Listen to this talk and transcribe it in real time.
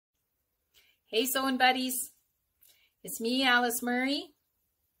Hey sewing buddies, it's me, Alice Murray,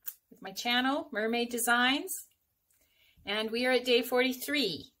 with my channel, Murr-Made Designs, and we are at day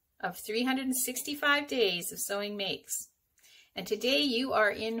 43 of 365 days of sewing makes. And today you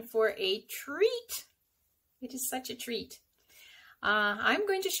are in for a treat. It is such a treat. I'm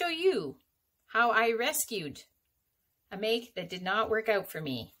going to show you how I rescued a make that did not work out for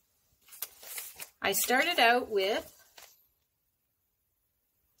me. I started out with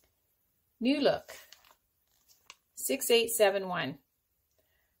New Look 6871.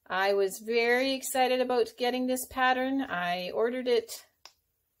 I was very excited about getting this pattern. I ordered it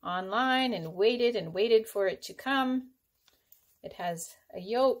online and waited for it to come. It has a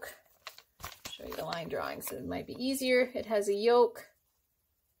yoke. I'll show you the line drawing so it might be easier. It has a yoke.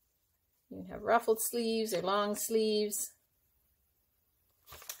 You can have ruffled sleeves or long sleeves.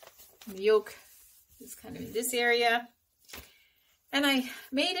 The yoke is kind of in this area. And I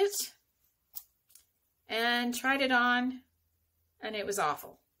made it and tried it on, and it was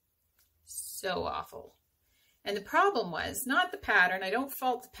awful. So awful. And the problem was not the pattern. I don't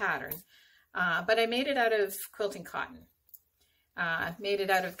fault the pattern, but I made it out of quilting cotton. Made it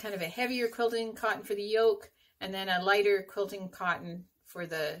out of kind of a heavier quilting cotton for the yoke, and then a lighter quilting cotton for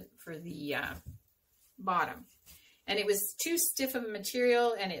the bottom. And it was too stiff of a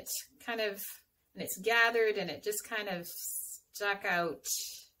material, and it's gathered, and it just kind of stuck out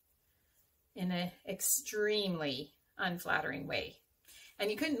in an extremely unflattering way. And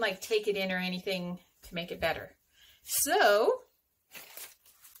you couldn't like take it in or anything to make it better. So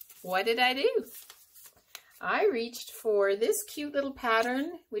what did I do? I reached for this cute little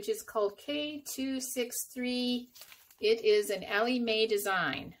pattern, which is called K263. It is an Ellie May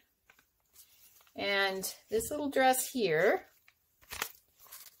design. And this little dress here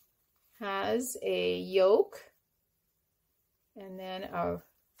has a yoke and then a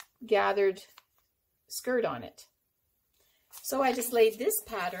gathered skirt on it. So I just laid this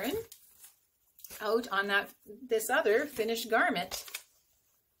pattern out on this other finished garment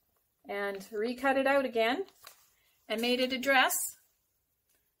and recut it out again and made it a dress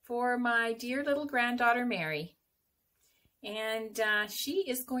for my dear little granddaughter Mary. And she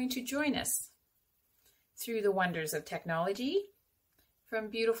is going to join us through the wonders of technology from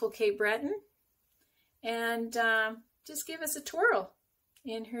beautiful Cape Breton and just give us a twirl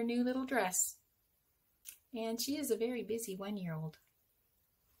in her new little dress. And she is a very busy 1-year-old.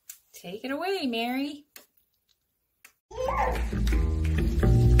 Take it away, Mary.